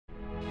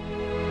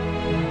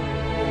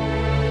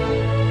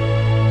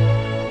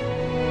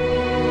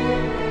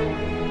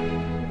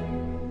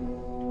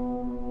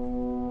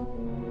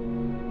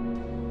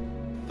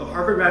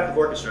Harvard-Radcliffe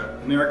Orchestra,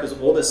 America's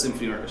oldest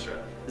symphony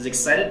orchestra, is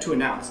excited to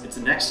announce its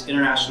next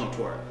international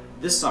tour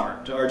this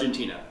summer to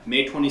Argentina,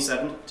 May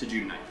 27th to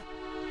June 9th.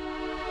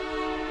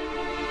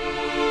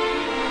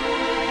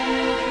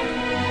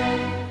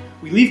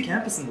 We leave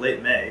campus in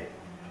late May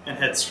and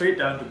head straight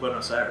down to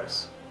Buenos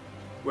Aires,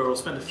 where we'll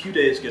spend a few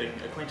days getting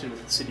acquainted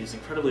with the city's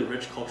incredibly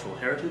rich cultural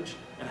heritage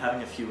and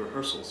having a few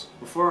rehearsals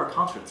before our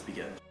concerts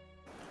begin.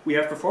 We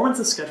have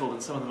performances scheduled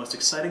in some of the most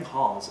exciting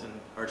halls in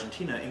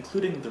Argentina,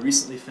 including the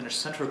recently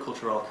finished Centro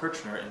Cultural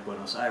Kirchner in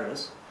Buenos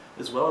Aires,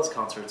 as well as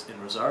concerts in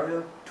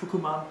Rosario,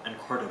 Tucuman, and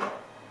Córdoba.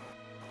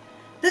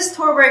 This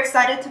tour, we're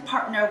excited to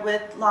partner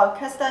with La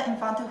Orquesta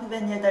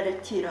Infantil-Juvenil de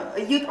Retiro,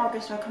 a youth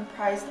orchestra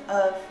comprised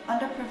of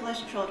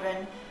underprivileged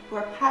children who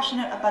are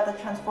passionate about the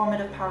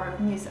transformative power of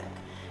music.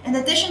 In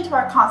addition to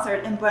our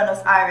concert in Buenos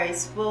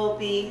Aires, we'll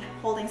be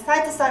holding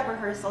side-to-side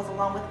rehearsals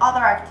along with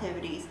other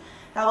activities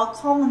that will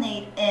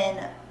culminate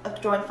in a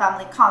joint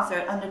family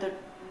concert under the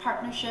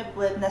partnership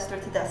with Nestor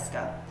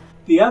Tedesco.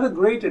 The other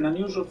great and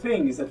unusual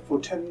thing is that for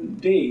 10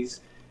 days,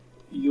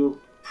 your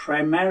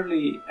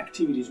primarily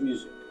activity is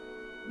music.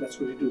 That's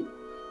what you do,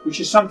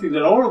 which is something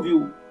that all of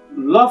you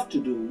love to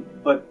do,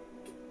 but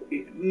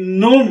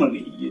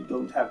normally you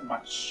don't have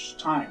much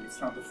time.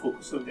 It's not the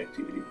focus of the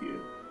activity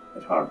here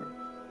at Harvard.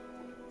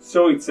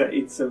 So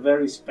it's a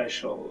very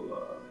special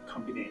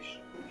combination.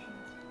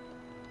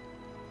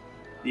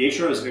 The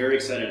HRO is very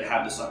excited to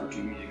have this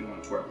opportunity to go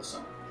on tour this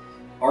summer.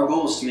 Our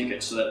goal is to make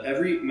it so that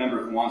every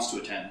member who wants to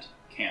attend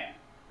can,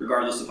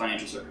 regardless of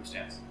financial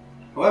circumstance.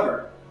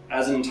 However,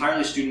 as an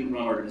entirely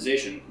student-run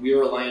organization, we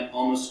are reliant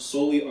almost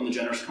solely on the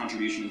generous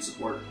contribution and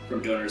support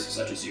from donors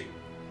such as you.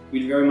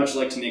 We'd very much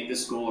like to make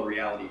this goal a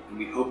reality, and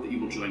we hope that you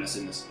will join us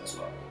in this as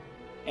well.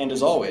 And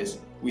as always,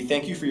 we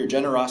thank you for your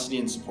generosity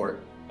and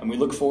support, and we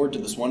look forward to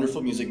this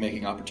wonderful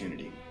music-making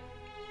opportunity.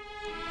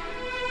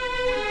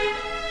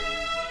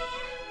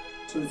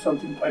 So it's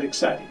something quite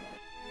exciting.